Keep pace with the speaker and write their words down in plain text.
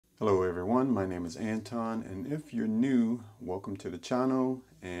Hello everyone, my name is Anton, and if you're new, welcome to the channel,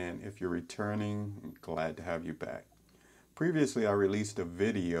 and if you're returning, I'm glad to have you back. Previously I released a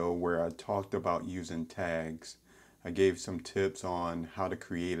video where I talked about using tags. I gave some tips on how to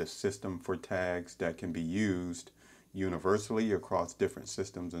create a system for tags that can be used universally across different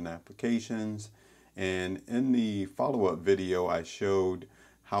systems and applications, and in the follow-up video I showed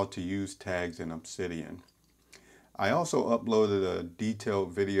how to use tags in Obsidian. I also uploaded a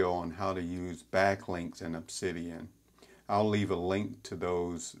detailed video on how to use backlinks in Obsidian. I'll leave a link to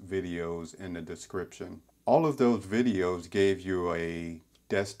those videos in the description. All of those videos gave you a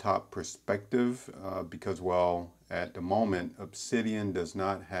desktop perspective because, well, at the moment, Obsidian does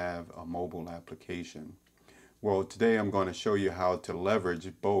not have a mobile application. Well, today I'm going to show you how to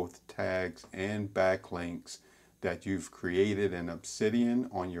leverage both tags and backlinks that you've created in Obsidian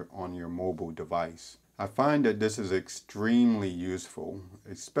on your mobile device. I find that this is extremely useful,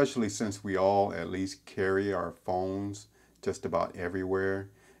 especially since we all at least carry our phones just about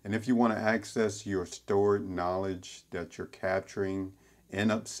everywhere. And if you want to access your stored knowledge that you're capturing in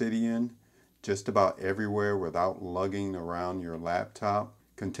Obsidian just about everywhere without lugging around your laptop,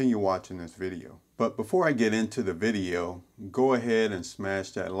 continue watching this video. But before I get into the video, go ahead and smash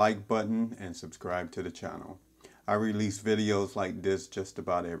that like button and subscribe to the channel. I release videos like this just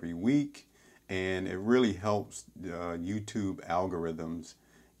about every week, and it really helps YouTube algorithms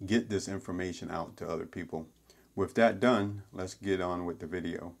get this information out to other people. With that done, let's get on with the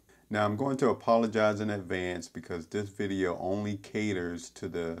video. Now I'm going to apologize in advance because this video only caters to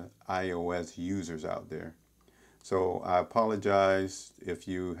the iOS users out there. So I apologize if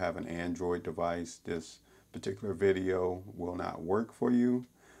you have an Android device. This particular video will not work for you.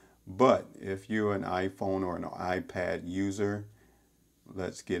 But if you're an iPhone or an iPad user,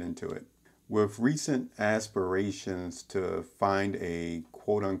 let's get into it. With recent aspirations to find a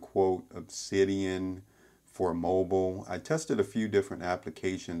quote-unquote Obsidian for mobile, I tested a few different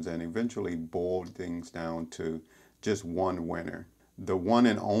applications and eventually boiled things down to just one winner. The one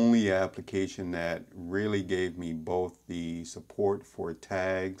and only application that really gave me both the support for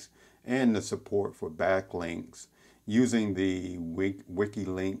tags and the support for backlinks using the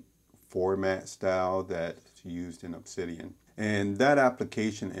wiki-link format style that's used in Obsidian. And that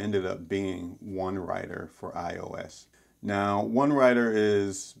application ended up being OneWriter for iOS. Now, OneWriter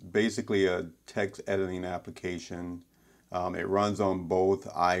is basically a text editing application. It runs on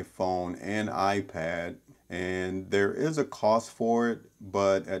both iPhone and iPad, and there is a cost for it,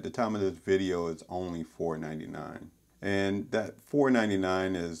 but at the time of this video, it's only $4.99. And that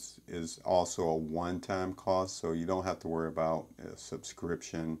 $4.99 is also a one-time cost, so you don't have to worry about a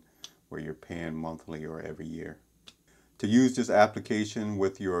subscription where you're paying monthly or every year. To use this application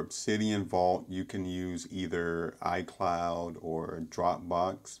with your Obsidian Vault, you can use either iCloud or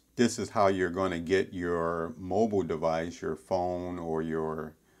Dropbox. This is how you're going to get your mobile device, your phone or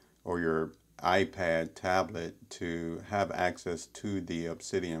your iPad tablet to have access to the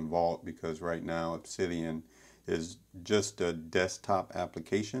Obsidian Vault, because right now Obsidian is just a desktop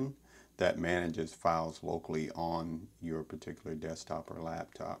application that manages files locally on your particular desktop or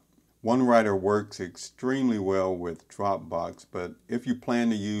laptop. OneWriter works extremely well with Dropbox, but if you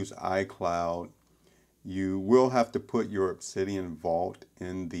plan to use iCloud, you will have to put your Obsidian Vault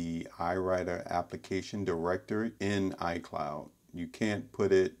in the iWriter application directory in iCloud. You can't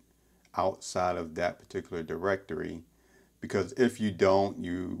put it outside of that particular directory, because if you don't,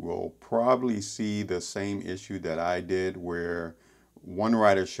 you will probably see the same issue that I did where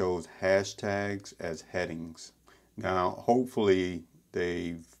OneWriter shows hashtags as headings. Now, hopefully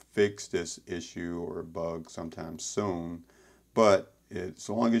they've fix this issue or bug sometime soon, but as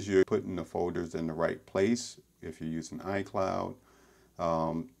long as you're putting the folders in the right place, if you're using iCloud,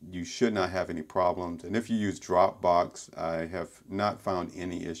 you should not have any problems. And if you use Dropbox, I have not found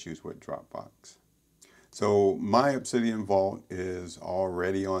any issues with Dropbox. So my Obsidian Vault is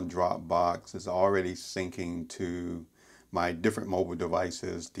already on Dropbox. It's already syncing to my different mobile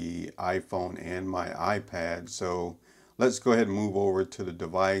devices, the iPhone and my iPad. So let's go ahead and move over to the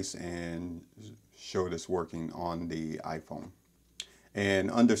device and show this working on the iPhone. And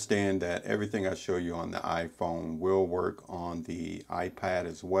understand that everything I show you on the iPhone will work on the iPad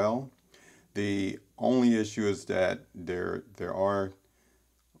as well. The only issue is that there are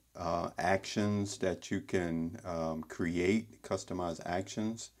actions that you can create, customize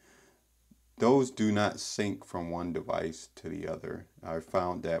actions. Those do not sync from one device to the other. I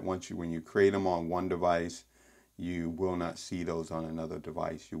found that when you create them on one device, you will not see those on another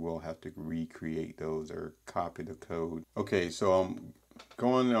device. You will have to recreate those or copy the code. Okay, so I'm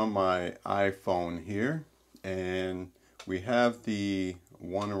going on my iPhone here, and we have the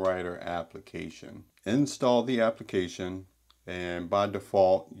OneWriter application. Install the application, and by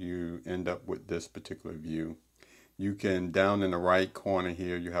default you end up with this particular view. You can, down in the right corner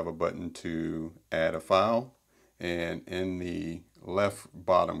here, you have a button to add a file, and in the left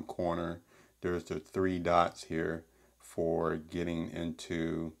bottom corner there's the 3 dots here for getting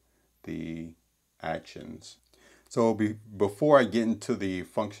into the actions. So before I get into the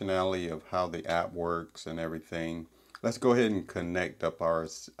functionality of how the app works and everything, let's go ahead and connect up our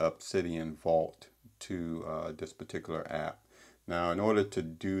Obsidian Vault to this particular app. Now, in order to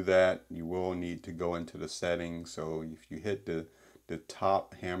do that, you will need to go into the settings. So if you hit the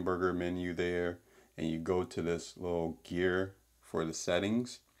top hamburger menu there and you go to this little gear for the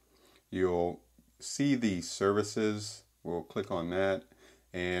settings, you'll see the services. We'll click on that.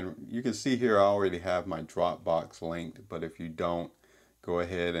 And you can see here I already have my Dropbox linked, but if you don't, go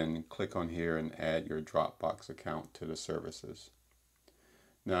ahead and click on here and add your Dropbox account to the services.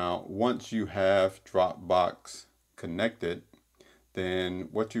 Now, once you have Dropbox connected, then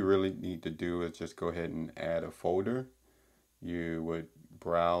what you really need to do is just go ahead and add a folder. You would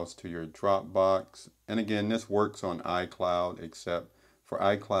browse to your Dropbox. And again, this works on iCloud, except for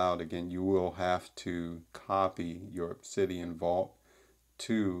iCloud, again, you will have to copy your Obsidian Vault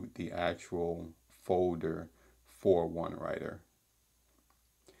to the actual folder for OneWriter.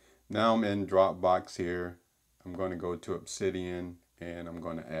 Now I'm in Dropbox here. I'm going to go to Obsidian and I'm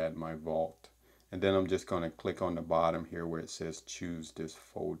going to add my vault. And then I'm just going to click on the bottom here where it says choose this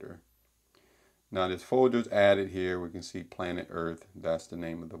folder. Now this folder is added here. We can see Planet Earth. That's the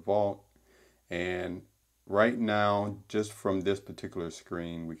name of the vault. And right now, just from this particular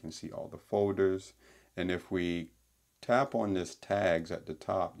screen, we can see all the folders. And if we tap on this tags at the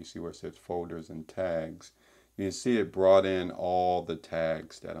top, you see where it says folders and tags. You can see it brought in all the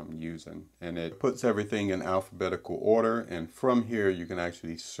tags that I'm using, and it puts everything in alphabetical order. And from here, you can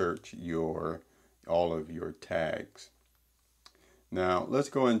actually search all of your tags. Now let's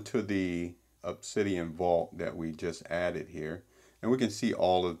go into the Obsidian Vault that we just added here, and we can see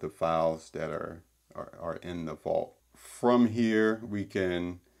all of the files that are in the vault. From here, we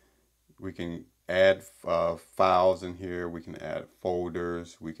can add files in here. We can add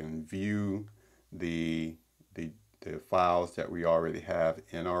folders. We can view the files that we already have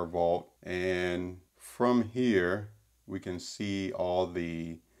in our vault. And from here, we can see all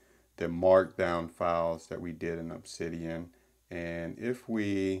the markdown files that we did in Obsidian. And if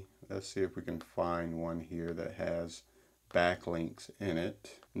let's see if we can find one here that has backlinks in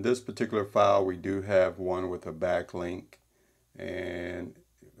it. In this particular file, we do have one with a backlink. And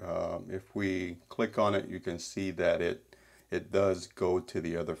if we click on it, you can see that it does go to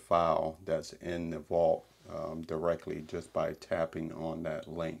the other file that's in the vault directly just by tapping on that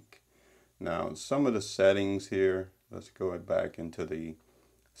link. Now, some of the settings here, let's go back into the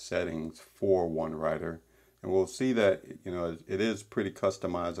settings for OneWriter, and we'll see that it is pretty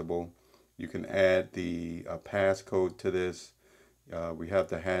customizable. You can add the passcode to this. We have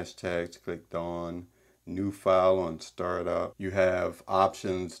the hashtags clicked on. New file on startup. You have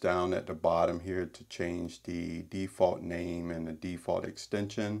options down at the bottom here to change the default name and the default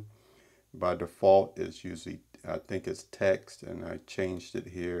extension. By default, it's usually, I think it's text, and I changed it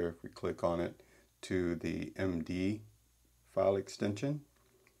here. If we click on it, to the MD file extension.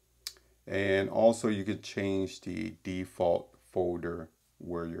 And also you could change the default folder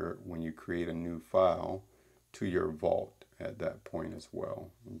when you create a new file to your vault at that point as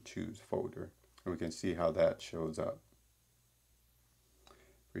well, and choose folder. And we can see how that shows up.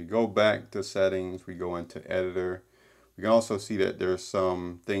 We go back to settings, we go into editor. We can also see that there's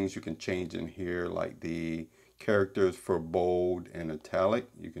some things you can change in here, like the characters for bold and italic.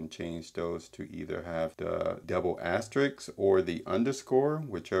 You can change those to either have the double asterisk or the underscore,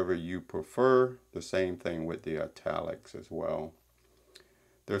 whichever you prefer. The same thing with the italics as well.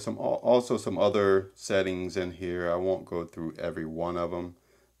 There's also some other settings in here. I won't go through every one of them,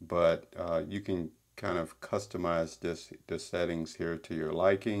 but you can kind of customize the settings here to your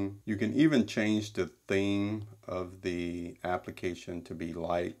liking. You can even change the theme of the application to be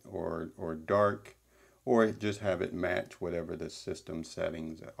light or dark, or just have it match whatever the system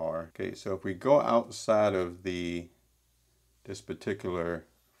settings are. Okay, so if we go outside of this particular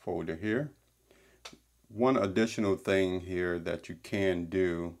folder here, one additional thing here that you can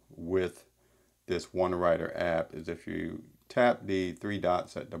do with this OneWriter app is if you tap the 3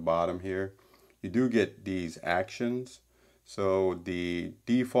 dots at the bottom here, you do get these actions. So the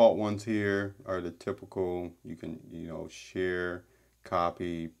default ones here are the typical, you can share,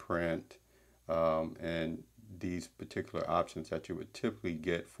 copy, print, and these particular options that you would typically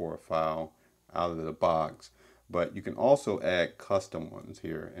get for a file out of the box. but you can also add custom ones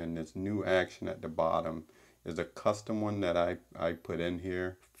here. And this new action at the bottom is a custom one that I put in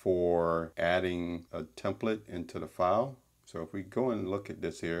here for adding a template into the file. So if we go and look at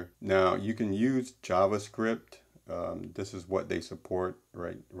this here, now you can use JavaScript. This is what they support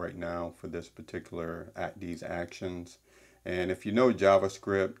right now for this particular these actions. And if you know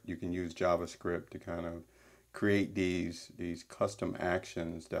JavaScript, you can use JavaScript to kind of create these custom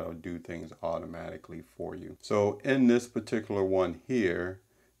actions that'll do things automatically for you. So in this particular one here,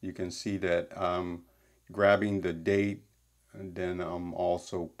 you can see that I'm grabbing the date, and then I'm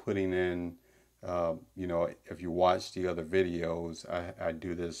also putting in, you know, if you watch the other videos, I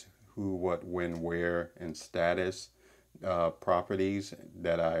do this who, what, when, where, and status properties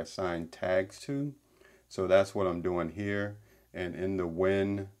that I assign tags to. So that's what I'm doing here. And in the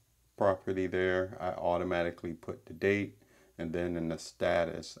when property there, I automatically put the date, and then in the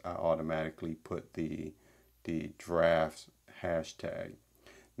status, I automatically put the drafts hashtag.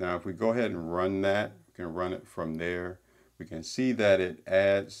 Now, if we go ahead and run that, we can run it from there. We can see that it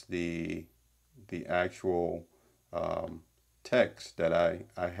adds the actual text that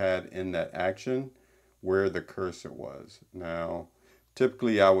I had in that action where the cursor was. Now,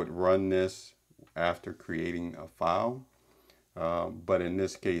 typically I would run this after creating a file. But in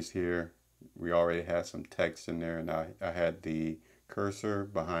this case here, we already had some text in there, and I had the cursor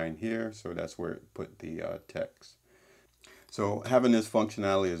behind here, so that's where it put the text. So having this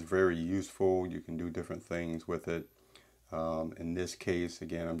functionality is very useful. You can do different things with it. In this case,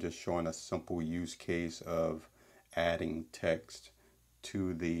 again, I'm just showing a simple use case of adding text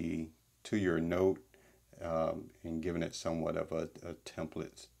to your note and giving it somewhat of a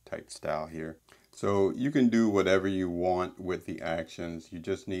template type style here. So you can do whatever you want with the actions. You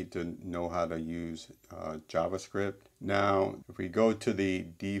just need to know how to use JavaScript. Now, if we go to the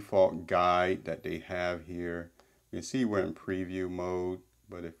default guide that they have here, you can see we're in preview mode,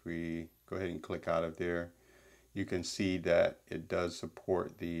 but if we go ahead and click out of there, you can see that it does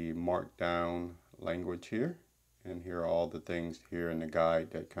support the markdown language here. And here are all the things here in the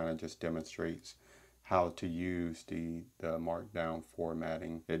guide that kind of just demonstrates how to use the markdown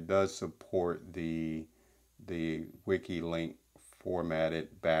formatting. It does support the wiki link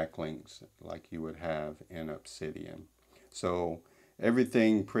formatted backlinks like you would have in Obsidian. So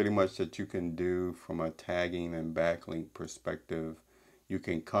everything pretty much that you can do from a tagging and backlink perspective, you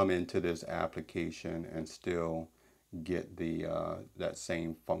can come into this application and still get the that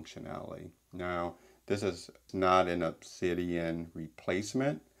same functionality. Now, this is not an Obsidian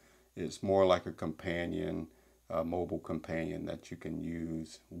replacement. It's more like a companion, mobile companion that you can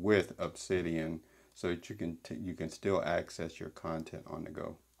use with Obsidian, so that you can still access your content on the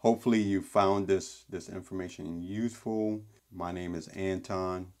go. Hopefully you found this information useful. My name is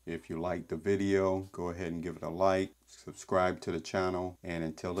Anton. If you liked the video, go ahead and give it a like, subscribe to the channel, and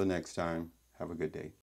until the next time, have a good day.